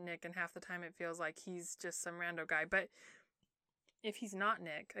 100% Nick, and half the time it feels like he's just some rando guy. But if he's not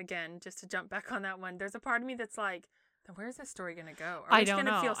Nick, again, just to jump back on that one, there's a part of me that's like, then where's this story going to go? Are we going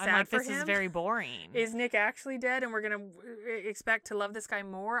to feel sad I'm like, for this him? is very boring. Is Nick actually dead and we're going to expect to love this guy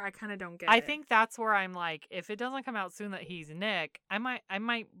more? I kind of don't get it. I think that's where I'm like, if it doesn't come out soon that he's Nick, I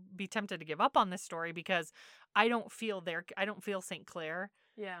might be tempted to give up on this story, because I don't feel St Clare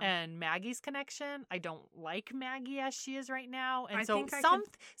and Maggie's connection. I don't like Maggie as she is right now. And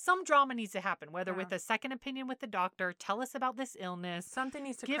some drama needs to happen, whether with a second opinion with the doctor, tell us about this illness. Something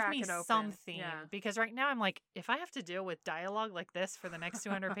needs to give crack me it open. Something. Yeah. Because right now I'm like, if I have to deal with dialogue like this for the next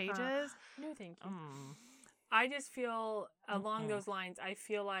 200 pages. No, thank you. I just feel along those lines, I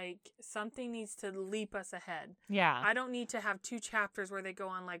feel like something needs to leap us ahead. Yeah. I don't need to have 2 chapters where they go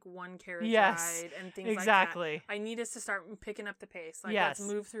on like one carriage ride and things like that. I need us to start picking up the pace. Like, let's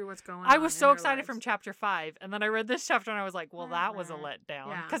move through what's going on. I was so excited from chapter 5, and then I read this chapter and I was like, well, that was a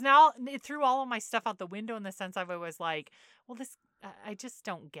letdown. Because now it threw all of my stuff out the window, in the sense of, I was like, well, I just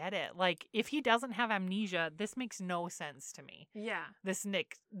don't get it. Like, if he doesn't have amnesia, this makes no sense to me. Yeah. This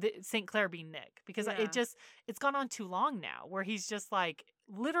Nick, St. Clare being Nick. Because it's gone on too long now, where he's just like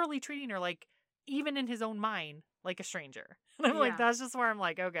literally treating her like, even in his own mind, like a stranger. And I'm like, that's just where I'm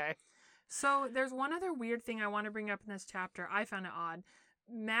like, okay. So there's one other weird thing I want to bring up in this chapter. I found it odd.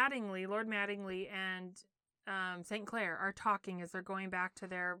 Lord Mattingly and St. Clare are talking as they're going back to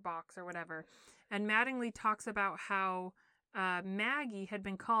their box or whatever. And Mattingly talks about how Maggie had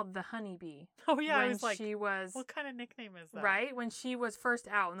been called the honeybee. Oh, yeah. When I was like, she was, what kind of nickname is that? Right? When she was first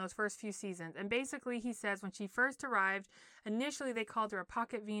out in those first few seasons. And basically, he says when she first arrived, initially they called her a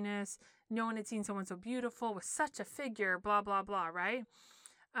pocket Venus. No one had seen someone so beautiful with such a figure, blah, blah, blah, right?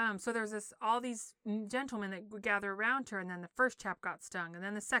 So there's all these gentlemen that would gather around her, and then the first chap got stung, and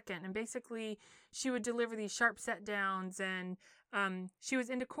then the second, and basically she would deliver these sharp set downs, and she was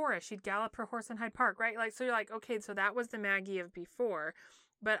into chorus. She'd gallop her horse in Hyde Park, right? Like, so you're like, okay, so that was the Maggie of before,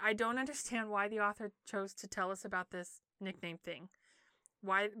 but I don't understand why the author chose to tell us about this nickname thing.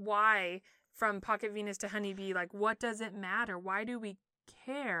 Why from Pocket Venus to Honeybee? Like, what does it matter? Why do we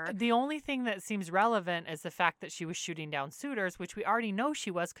care? The only thing that seems relevant is the fact that she was shooting down suitors, which we already know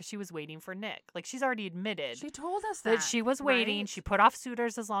she was because she was waiting for Nick. Like, she's already admitted. She told us that she was waiting. Right? She put off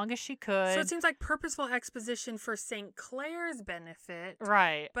suitors as long as she could. So it seems like purposeful exposition for St. Clare's benefit.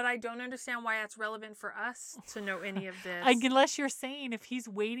 Right. But I don't understand why that's relevant for us to know any of this. Unless you're saying if he's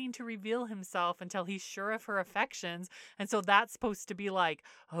waiting to reveal himself until he's sure of her affections. And so that's supposed to be like,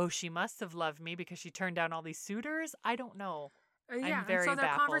 oh, she must have loved me because she turned down all these suitors. I don't know. Yeah, I'm very and so their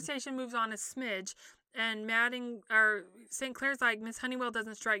baffled. conversation moves on a smidge, and St. Clair's like, Miss Honeywell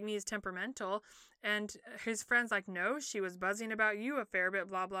doesn't strike me as temperamental, and his friend's like, no, she was buzzing about you a fair bit,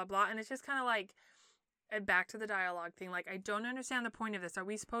 blah, blah, blah, and it's just kind of like, back to the dialogue thing, like, I don't understand the point of this. Are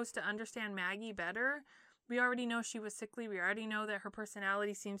we supposed to understand Maggie better? We already know she was sickly. We already know that her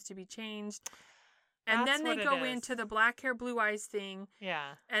personality seems to be changed. And then they go into the black hair, blue eyes thing.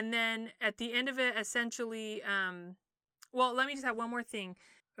 Yeah. And then at the end of it, essentially, well, let me just have one more thing.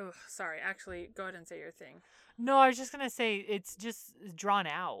 Oh, sorry. Actually, go ahead and say your thing. No, I was just going to say it's just drawn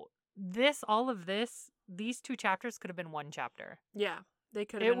out. These 2 chapters could have been 1 chapter. Yeah, they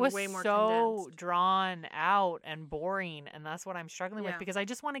could have been way more condensed. It was so drawn out and boring, and that's what I'm struggling with because I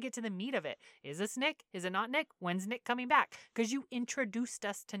just want to get to the meat of it. Is this Nick? Is it not Nick? When's Nick coming back? Because you introduced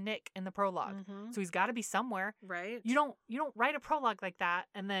us to Nick in the prologue, so he's got to be somewhere. Right. You don't write a prologue like that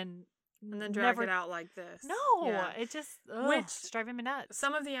and then drag it out like this. No, it just it's driving me nuts.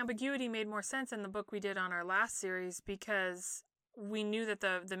 Some of the ambiguity made more sense in the book we did on our last series because we knew that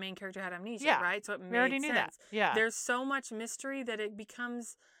the main character had amnesia, right? So it made sense. We already knew that. Yeah. There's so much mystery that it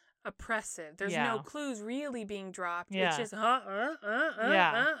becomes oppressive. There's no clues really being dropped. Yeah. It's just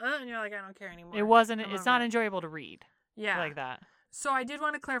and you're like, I don't care anymore. It's not enjoyable to read. Yeah. Like that. So I did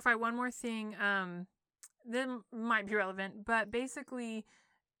want to clarify one more thing. That might be relevant, but basically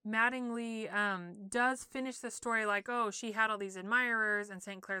Mattingly does finish the story like, oh, she had all these admirers, and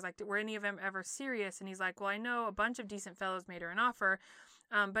St. Clair's like, were any of them ever serious? And he's like, well, I know a bunch of decent fellows made her an offer,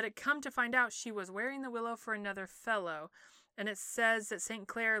 but it come to find out she was wearing the willow for another fellow. And it says that St.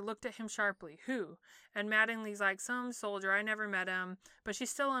 Clair looked at him sharply. Who? And Mattingly's like, some soldier, I never met him, but she's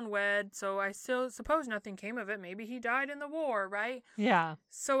still unwed, so I still suppose nothing came of it. Maybe he died in the war, right? Yeah.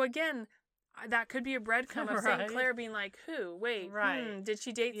 So again, that could be a breadcrumb of St. Clair being like, who? Wait, did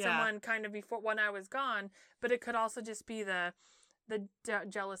she date someone kind of before when I was gone? But it could also just be the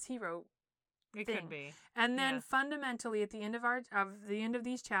jealous hero thing. It could be. And then fundamentally, at the end of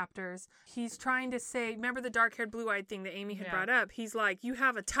these chapters, he's trying to say, remember the dark-haired, blue-eyed thing that Amy had brought up? He's like, you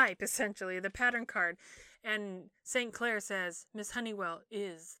have a type, essentially, the pattern card. And St. Clair says, Miss Honeywell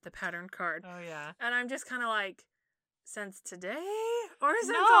is the pattern card. Oh, yeah. And I'm just kind of like, since today? Or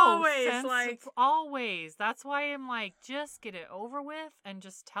since always? Always. That's why I'm like, just get it over with and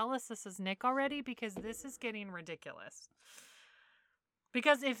just tell us this is Nick already, because this is getting ridiculous.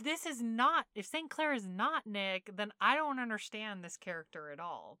 Because if St. Clair is not Nick, then I don't understand this character at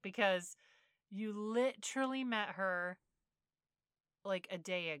all. Because you literally met her like a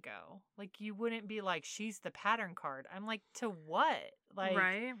day ago. Like, you wouldn't be like, she's the pattern card. I'm like, to what? Like,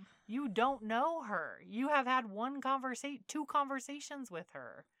 right? You don't know her. You have had 2 conversations with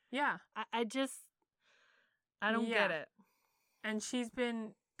her. Yeah. I don't get it. And she's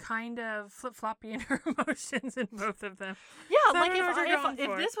been kind of flip-floppy in her emotions in both of them. Yeah, so like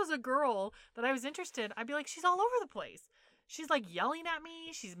if this was a girl that I was interested, I'd be like, she's all over the place. She's like yelling at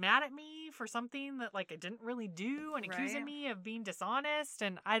me. She's mad at me for something that like I didn't really do and accusing me of being dishonest.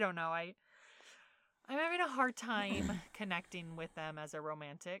 And I don't know. I'm having a hard time connecting with them as a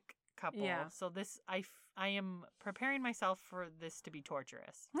romantic couple. Yeah. So I am preparing myself for this to be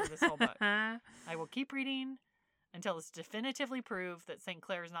torturous for this whole book. I will keep reading until it's definitively proved that St.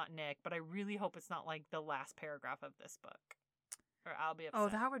 Clair is not Nick, but I really hope it's not like the last paragraph of this book. Or I'll be upset. Oh,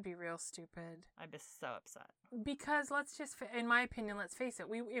 that would be real stupid. I'd be so upset. Because in my opinion, let's face it,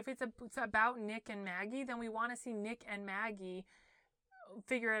 if it's about Nick and Maggie, then we want to see Nick and Maggie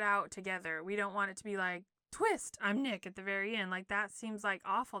figure it out together. We don't want it to be like, twist, I'm Nick at the very end. Like, that seems like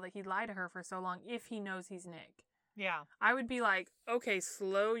awful that he'd lie to her for so long if he knows he's Nick. Yeah. I would be like, okay,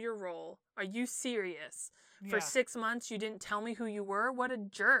 slow your roll. Are you serious? For 6 months, you didn't tell me who you were? What a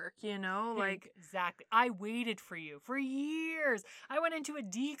jerk, you know? Like, exactly. I waited for you for years. I went into a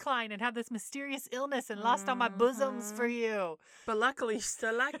decline and had this mysterious illness and lost all my bosoms for you. But luckily, you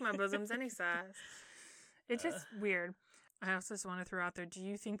still like my bosoms any size. It's just weird. I also just want to throw out there, do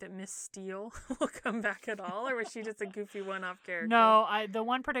you think that Miss Steele will come back at all? Or was she just a goofy one-off character? No, the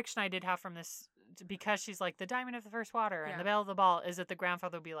one prediction I did have from this, because she's like the diamond of the first water and the belle of the ball, is that the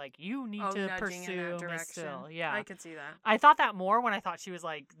grandfather would be like, you need to pursue Miss Steele. Yeah, I could see that. I thought that more when I thought she was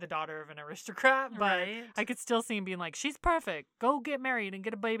like the daughter of an aristocrat, but I could still see him being like, she's perfect. Go get married and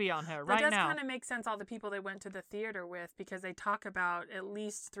get a baby on her right now. That does kind of make sense, all the people they went to the theater with, because they talk about at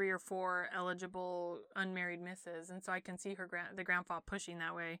least 3 or 4 eligible unmarried misses, and so I can see the grandpa pushing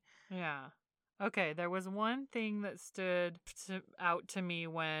that way. Yeah. Okay, there was one thing that stood out to me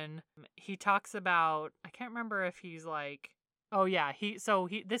when he talks about, I can't remember if he's like, oh yeah,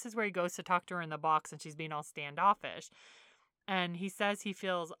 this is where he goes to talk to her in the box and she's being all standoffish. And he says he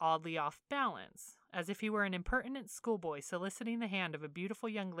feels oddly off balance, as if he were an impertinent schoolboy soliciting the hand of a beautiful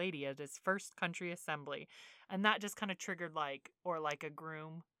young lady at his first country assembly. And that just kind of triggered like a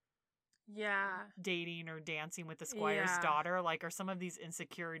groom. Yeah. Dating or dancing with the squire's daughter, like, are some of these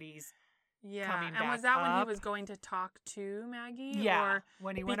insecurities. Yeah, and was that when he was going to talk to Maggie? Yeah, or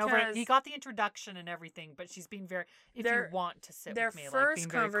when he went over, he got the introduction and everything, but she's being very, if you want to sit with me, like, being very cool. Their first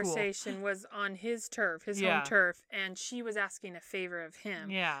conversation was on his turf, his home turf, and she was asking a favor of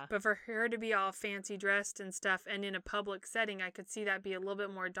him. Yeah. But for her to be all fancy dressed and stuff, and in a public setting, I could see that be a little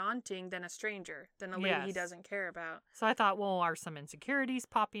bit more daunting than a stranger, than a lady he doesn't care about. So I thought, well, are some insecurities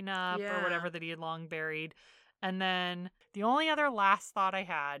popping up or whatever that he had long buried? And then the only other last thought I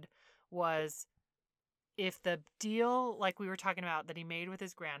had was, if the deal, like we were talking about, that he made with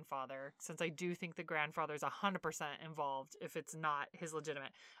his grandfather, since I do think the grandfather's 100% involved if it's not his legitimate.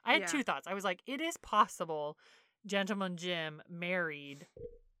 I had 2 thoughts. I was like, it is possible Gentleman Jim married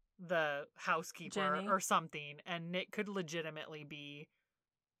the housekeeper or something, and Nick could legitimately be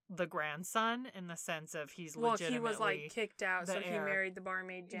the grandson, in the sense of he's legitimately, he was like kicked out, so heir. He married the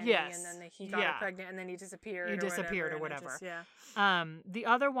barmaid Jenny, and then he got her pregnant, and then he disappeared. Or whatever. The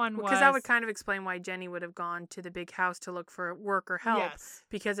other one was, because that would kind of explain why Jenny would have gone to the big house to look for work or help. Yes.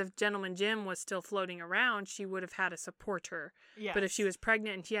 Because if Gentleman Jim was still floating around, she would have had to support her. Yes. But if she was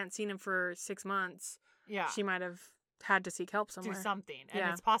pregnant and she hadn't seen him for 6 months, she might have had to seek help somewhere. Do something,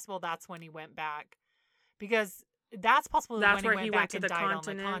 and it's possible that's when he went back, because. That's possible. That's when where he went back to and the died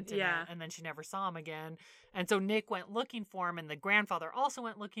continent. On the continent, and then she never saw him again. And so Nick went looking for him, and the grandfather also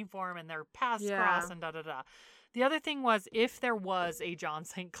went looking for him, and their paths crossed, and da-da-da. The other thing was, if there was a John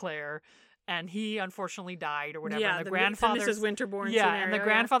St. Clare, and he unfortunately died or whatever, and the grandfather's Mrs. Winterbourne scenario, and the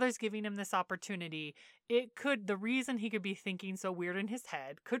grandfather's giving him this opportunity, the reason he could be thinking so weird in his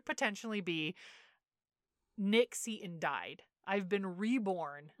head could potentially be Nick Seaton died. I've been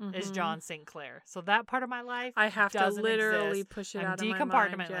reborn as John St. Clare. So that part of my life I have to literally exist. push it I'm out of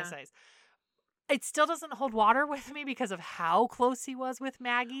my mind. It still doesn't hold water with me because of how close he was with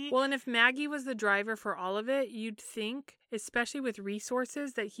Maggie. Well, and if Maggie was the driver for all of it, you'd think, especially with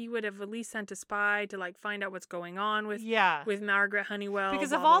resources, that he would have at least sent a spy to like find out what's going on with Margaret Honeywell.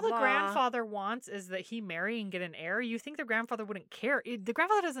 Because if all the grandfather wants is that he marry and get an heir, you think the grandfather wouldn't care. The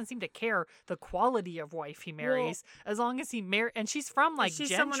grandfather doesn't seem to care the quality of wife he marries, as long as he marries. And she's from like she's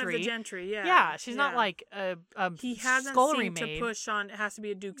gentry. Someone of the gentry, Yeah, she's not like a he hasn't scullery seemed maid. to push on. It has to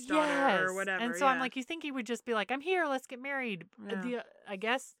be a duke's daughter or whatever. And so I'm like, you think he would just be like, I'm here, let's get married. I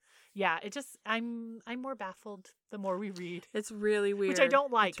guess. Yeah, it just, I'm more baffled the more we read. It's really weird. Which I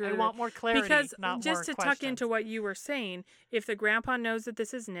don't like. Really I want more clarity, because not just more to questions. tuck into what you were saying, if the grandpa knows that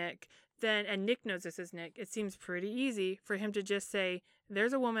this is Nick, and Nick knows this is Nick, it seems pretty easy for him to just say,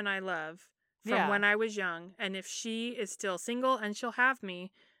 there's a woman I love from when I was young, and if she is still single and she'll have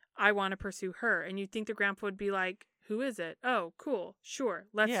me, I want to pursue her. And you'd think the grandpa would be like, who is it? Oh, cool. Sure.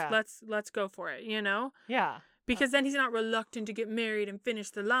 Let's go for it, you know? Yeah. Because then he's not reluctant to get married and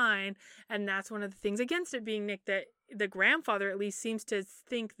finish the line. And that's one of the things against it being Nick, that the grandfather at least seems to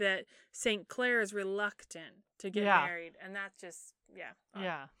think that St. Clare is reluctant to get married. And that's just,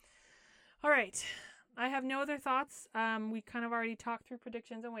 Yeah. All right. I have no other thoughts. We kind of already talked through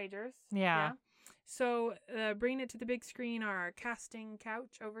predictions and wagers. Yeah. So bringing it to the big screen are our casting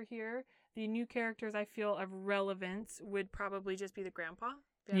couch over here. The new characters I feel of relevance would probably just be the grandpa.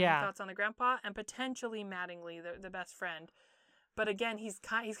 Thoughts on the grandpa, and potentially Mattingly, the best friend. But again, he's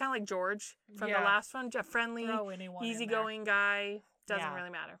kind of like George from the last one, a friendly, easygoing guy. Doesn't really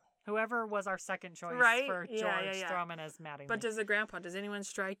matter. Whoever was our second choice for George, throw him in as Mattingly. But does the grandpa? Does anyone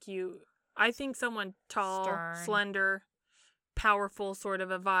strike you? I think someone tall, Stern. slender, powerful sort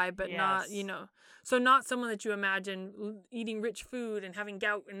of a vibe, but not, so not someone that you imagine eating rich food and having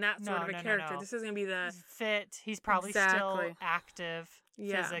gout and that sort of a character. No. This is going to be the... He's fit. He's probably still active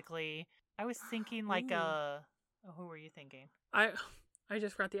physically. I was thinking like who were you thinking? I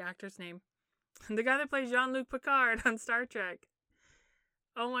just forgot the actor's name. The guy that plays Jean-Luc Picard on Star Trek.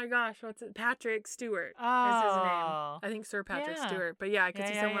 Oh my gosh, what's it? Patrick Stewart is his name. I think Sir Patrick Stewart. But yeah, I could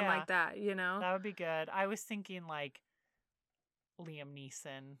see someone like that, That would be good. I was thinking like Liam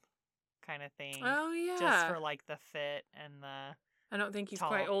Neeson kind of thing. Oh yeah. Just for like the fit and the... I don't think he's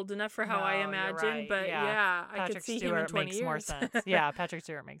quite old enough for how I imagine, right. But I could see Stewart him in 20 makes years. More sense. Yeah, Patrick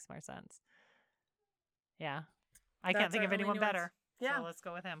Stewart makes more sense. Yeah. I can't think of anyone better. Yeah. So let's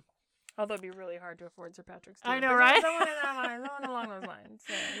go with him. Although it'd be really hard to afford Sir Patrick Stewart. I know, right? Someone along those lines.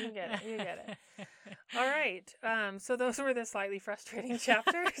 So you get it. All right. So those were the slightly frustrating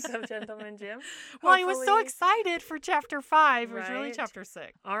chapters of Gentleman Jim. Well, I was so excited for chapter 5. It was really chapter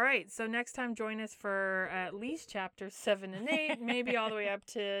 6. All right. So next time, join us for at least chapters 7 and 8, maybe all the way up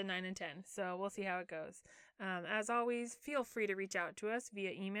to 9 and 10. So we'll see how it goes. As always, feel free to reach out to us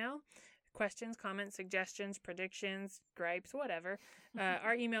via email. Questions, comments, suggestions, predictions, gripes, whatever.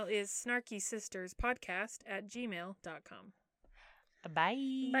 Our email is snarkysisterspodcast@gmail.com.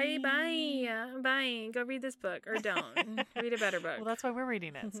 Bye. Bye. Bye. Go read this book. Or don't. Read a better book. Well, that's why we're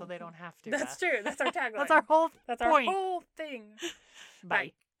reading it, so they don't have to. That's true. That's our tagline. That's our whole point. Our whole thing.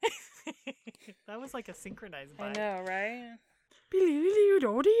 Bye. That was like a synchronized bye. I know, right?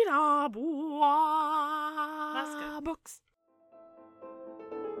 That's good. Books.